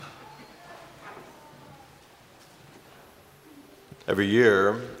Every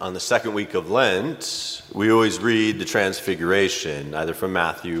year, on the second week of Lent, we always read the transfiguration, either from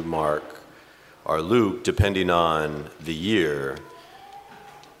Matthew, Mark, or Luke, depending on the year.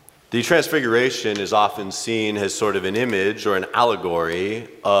 The transfiguration is often seen as sort of an image or an allegory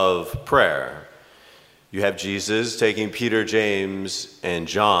of prayer. You have Jesus taking Peter, James, and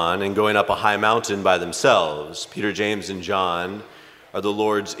John and going up a high mountain by themselves. Peter, James, and John are the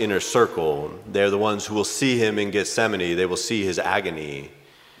Lord's inner circle. They're the ones who will see him in Gethsemane. They will see his agony.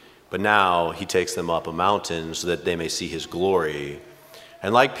 But now he takes them up a mountain so that they may see his glory.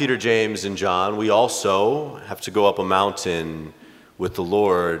 And like Peter, James, and John, we also have to go up a mountain with the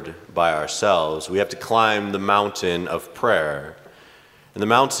Lord by ourselves. We have to climb the mountain of prayer. And the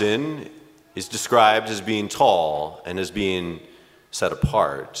mountain is described as being tall and as being set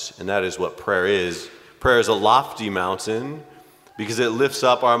apart. And that is what prayer is. Prayer is a lofty mountain because it lifts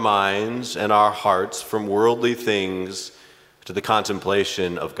up our minds and our hearts from worldly things to the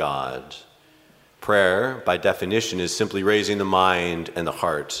contemplation of God. Prayer, by definition, is simply raising the mind and the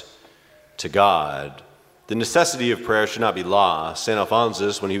heart to God. The necessity of prayer should not be lost. St.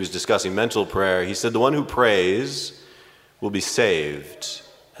 Alphonsus, when he was discussing mental prayer, he said, "The one who prays will be saved,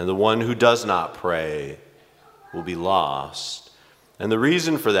 and the one who does not pray will be lost." And the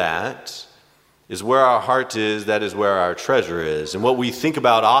reason for that is where our heart is, that is where our treasure is. And what we think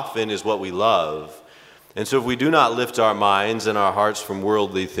about often is what we love. And so if we do not lift our minds and our hearts from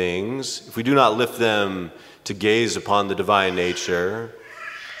worldly things, if we do not lift them to gaze upon the divine nature,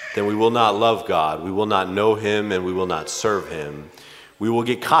 then we will not love God, we will not know him, and we will not serve him. We will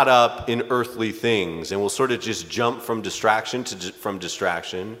get caught up in earthly things, and we'll sort of just jump from distraction to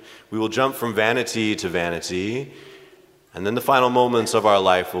distraction. We will jump from vanity to vanity, and then the final moments of our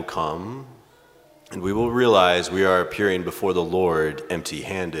life will come, and we will realize we are appearing before the Lord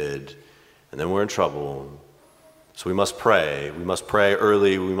empty-handed, and then we're in trouble. So we must pray. We must pray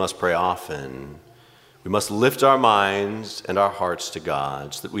early. We must pray often. We must lift our minds and our hearts to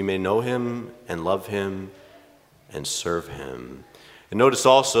God so that we may know him and love him and serve him. And notice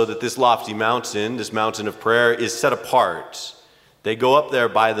also that this lofty mountain, this mountain of prayer, is set apart. They go up there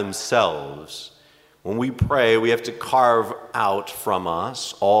by themselves. When we pray, we have to carve out from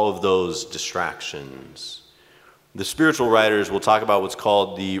us all of those distractions. The spiritual writers will talk about what's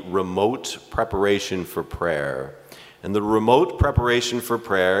called the remote preparation for prayer. And the remote preparation for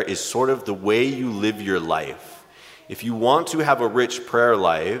prayer is sort of the way you live your life. If you want to have a rich prayer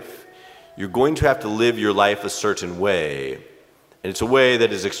life, you're going to have to live your life a certain way. And it's a way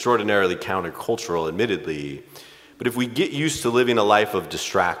that is extraordinarily countercultural, admittedly. But if we get used to living a life of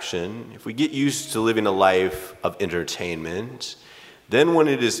distraction, if we get used to living a life of entertainment, then when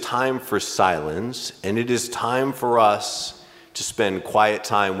it is time for silence and it is time for us to spend quiet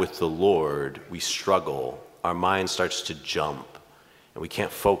time with the Lord, we struggle. Our mind starts to jump and we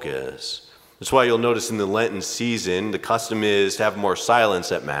can't focus. That's why you'll notice in the Lenten season, the custom is to have more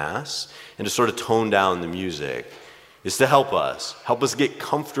silence at Mass and to sort of tone down the music. It's to help us get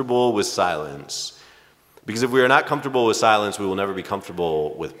comfortable with silence. Because if we are not comfortable with silence, we will never be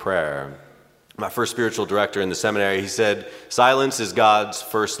comfortable with prayer. My first spiritual director in the seminary, he said, "Silence is God's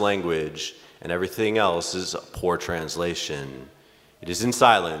first language, and everything else is a poor translation." It is in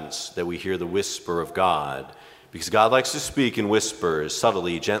silence that we hear the whisper of God, because God likes to speak in whispers,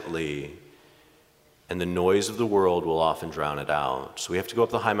 subtly, gently, and the noise of the world will often drown it out. So we have to go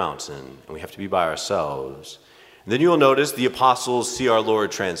up the high mountain, and we have to be by ourselves. And then you will notice the apostles see our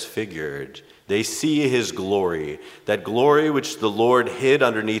Lord transfigured. They see his glory. That glory which the Lord hid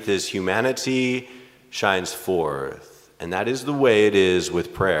underneath his humanity shines forth. And that is the way it is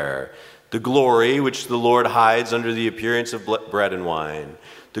with prayer. The glory which the Lord hides under the appearance of bread and wine,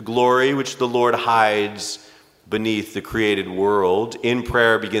 the glory which the Lord hides beneath the created world, in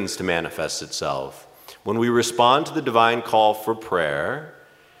prayer begins to manifest itself. When we respond to the divine call for prayer,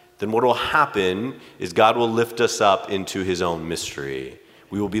 then what will happen is God will lift us up into his own mystery.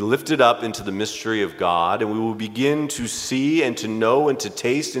 We will be lifted up into the mystery of God, and we will begin to see and to know and to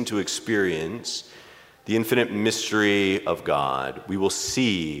taste and to experience the infinite mystery of God. We will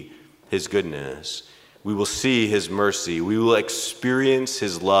see his goodness. We will see his mercy. We will experience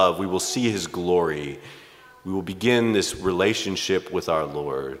his love. We will see his glory. We will begin this relationship with our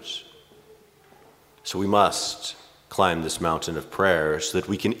Lord. So we must climb this mountain of prayer so that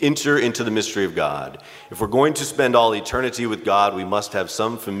we can enter into the mystery of God. If we're going to spend all eternity with God, we must have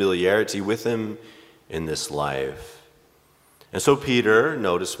some familiarity with him in this life. And so Peter,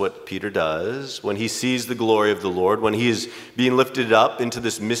 notice what Peter does when he sees the glory of the Lord, when he is being lifted up into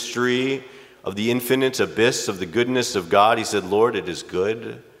this mystery of the infinite abyss of the goodness of God. He said, "Lord, it is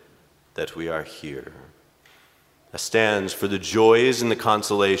good that we are here." That stands for the joys and the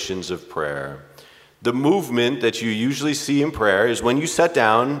consolations of prayer. The movement that you usually see in prayer is when you sit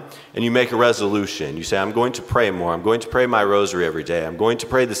down and you make a resolution. You say, I'm going to pray more. I'm going to pray my rosary every day. I'm going to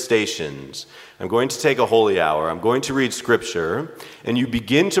pray the stations. I'm going to take a holy hour. I'm going to read scripture. And you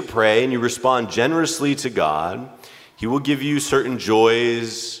begin to pray and you respond generously to God. He will give you certain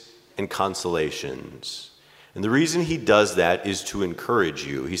joys and consolations. And the reason he does that is to encourage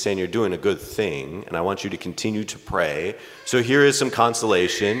you. He's saying you're doing a good thing, and I want you to continue to pray. So here is some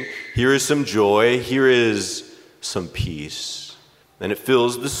consolation. Here is some joy. Here is some peace. And it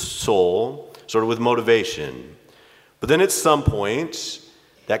fills the soul sort of with motivation. But then at some point,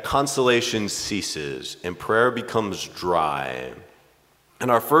 that consolation ceases, and prayer becomes dry.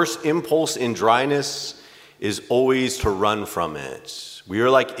 And our first impulse in dryness is always to run from it. We are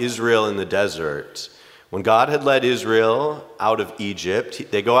like Israel in the desert. When God had led Israel out of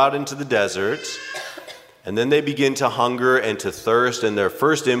Egypt, they go out into the desert, and then they begin to hunger and to thirst, and their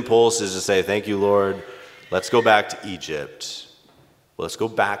first impulse is to say, thank you, Lord, let's go back to Egypt. Let's go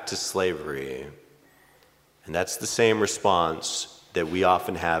back to slavery. And that's the same response that we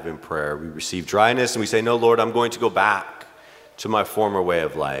often have in prayer. We receive dryness, and we say, no, Lord, I'm going to go back to my former way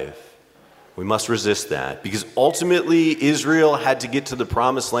of life. We must resist that because ultimately Israel had to get to the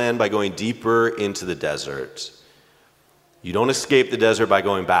promised land by going deeper into the desert. You don't escape the desert by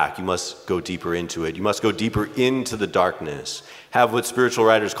going back. You must go deeper into it. You must go deeper into the darkness. Have what spiritual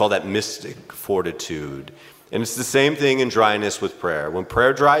writers call that mystic fortitude. And it's the same thing in dryness with prayer. When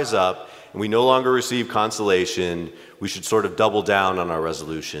prayer dries up and we no longer receive consolation, we should sort of double down on our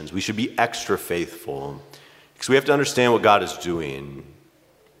resolutions. We should be extra faithful because we have to understand what God is doing.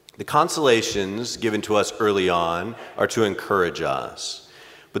 The consolations given to us early on are to encourage us.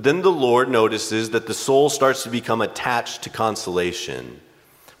 But then the Lord notices that the soul starts to become attached to consolation.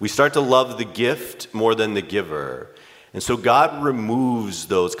 We start to love the gift more than the giver. And so God removes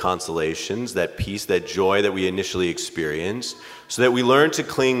those consolations, that peace, that joy that we initially experienced, so that we learn to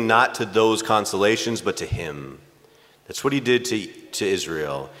cling not to those consolations, but to Him. That's what He did to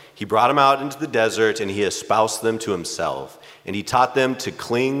Israel. He brought them out into the desert and He espoused them to Himself. And He taught them to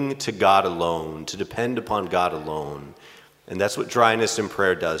cling to God alone, to depend upon God alone. And that's what dryness in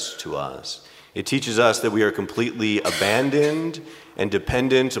prayer does to us. It teaches us that we are completely abandoned and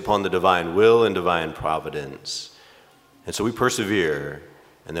dependent upon the divine will and divine providence. And so we persevere,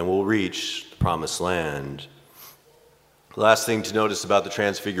 and then we'll reach the promised land. The last thing to notice about the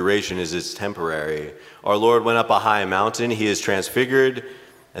transfiguration is it's temporary. Our Lord went up a high mountain. He is transfigured,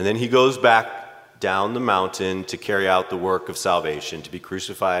 and then He goes back down the mountain to carry out the work of salvation, to be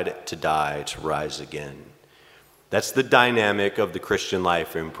crucified, to die, to rise again. That's the dynamic of the Christian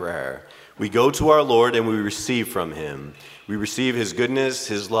life in prayer. We go to our Lord and we receive from Him. We receive His goodness,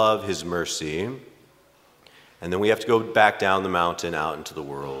 His love, His mercy. And then we have to go back down the mountain out into the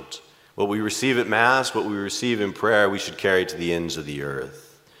world. What we receive at Mass, what we receive in prayer, we should carry to the ends of the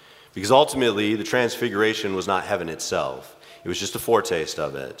earth. Because ultimately, the transfiguration was not heaven itself. It was just a foretaste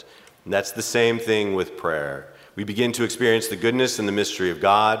of it. And that's the same thing with prayer. We begin to experience the goodness and the mystery of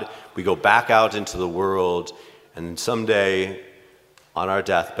God. We go back out into the world, and someday on our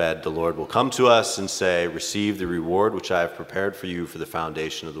deathbed, the Lord will come to us and say, receive the reward which I have prepared for you for the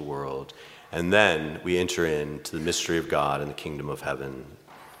foundation of the world. And then we enter into the mystery of God and the kingdom of heaven.